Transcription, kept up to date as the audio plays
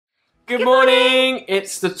Good morning!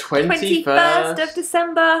 It's the 21st of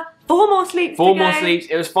December. 4 more sleeps Four to go. more sleeps.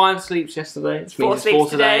 It was 5 sleeps yesterday. Which 4 means sleeps it's 4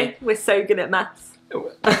 today. We're so good at maths.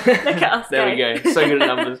 Look at us There we go. So good at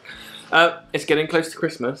numbers. It's getting close to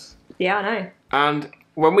Christmas. Yeah, I know. And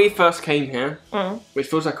when we first came here, which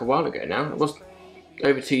feels like a while ago now, it was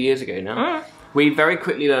over 2 years ago now, we very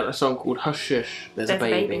quickly learnt a song called Hush Shush, There's a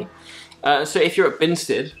Baby. So if you're at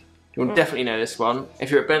Binstead, you'll definitely know this one.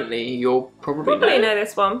 If you're at Bentley, you'll probably know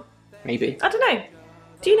this one. Maybe. I don't know.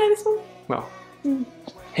 Do you know this one? Well,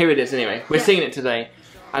 here it is anyway. We're singing it today,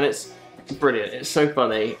 and it's brilliant. It's so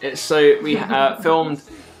funny. It's so we filmed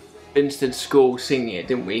Binstead School singing it,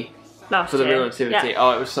 didn't we? Last for the year. real nativity. Yeah.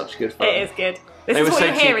 Oh, it was such good fun. It is good. This is what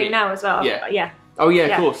you're hearing now as well. Yeah. Oh yeah,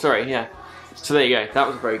 of course. Sorry. Yeah. So there you go. That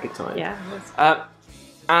was a very good time. Yeah. It was.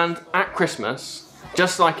 And at Christmas,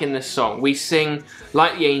 just like in this song, we sing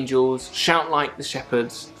like the angels, shout like the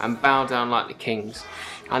shepherds, and bow down like the kings.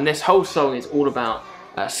 And this whole song is all about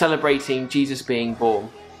celebrating Jesus being born.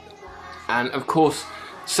 And of course,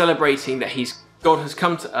 celebrating that God has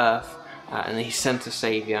come to earth and He sent a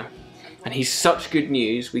saviour. And He's such good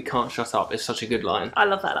news, we can't shut up. It's such a good line. I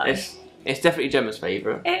love that line. It's definitely Gemma's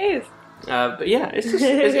favourite. It is. But yeah, it's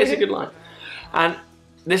a good line. And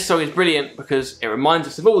this song is brilliant because it reminds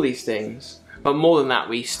us of all these things. But more than that,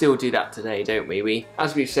 we still do that today, don't we? We,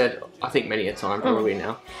 as we've said, I think many a time, probably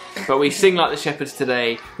now. But we sing like the shepherds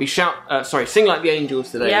today. We shout, sing like the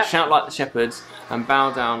angels today. Yep. Shout like the shepherds and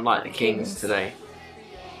bow down like the kings today.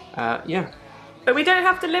 Yeah. But we don't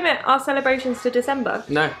have to limit our celebrations to December.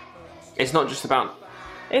 No, it's not just about.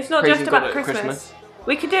 It's not praising just about God at Christmas.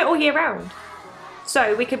 We could do it all year round.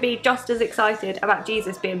 So we could be just as excited about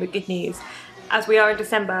Jesus being the good news as we are in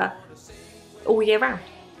December all year round.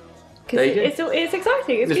 Because it's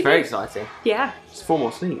exciting. It's very exciting. Yeah. It's 4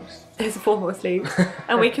 more sleeps. There's 4 more sleeps.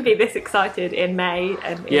 And we could be this excited in May.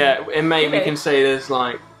 And in May we can say there's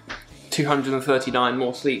like 239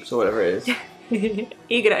 more sleeps or whatever it is.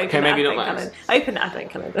 You're going to open the advent calendar. Open the advent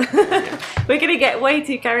calendar. We're going to get way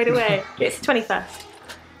too carried away. It's the 21st.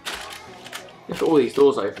 Look at all these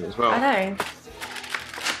doors open as well. I know.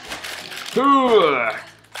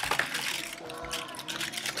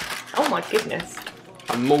 Oh my goodness.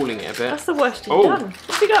 I'm mauling it a bit. That's the worst you've done.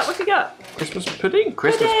 What's he got? What's he got? Christmas pudding?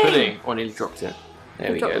 Christmas pudding. Oh, I nearly dropped it.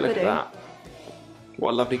 There we go. Look at that.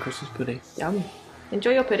 What a lovely Christmas pudding. Yum.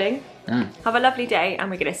 Enjoy your pudding. Have a lovely day,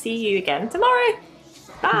 and we're going to see you again tomorrow.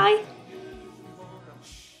 Bye.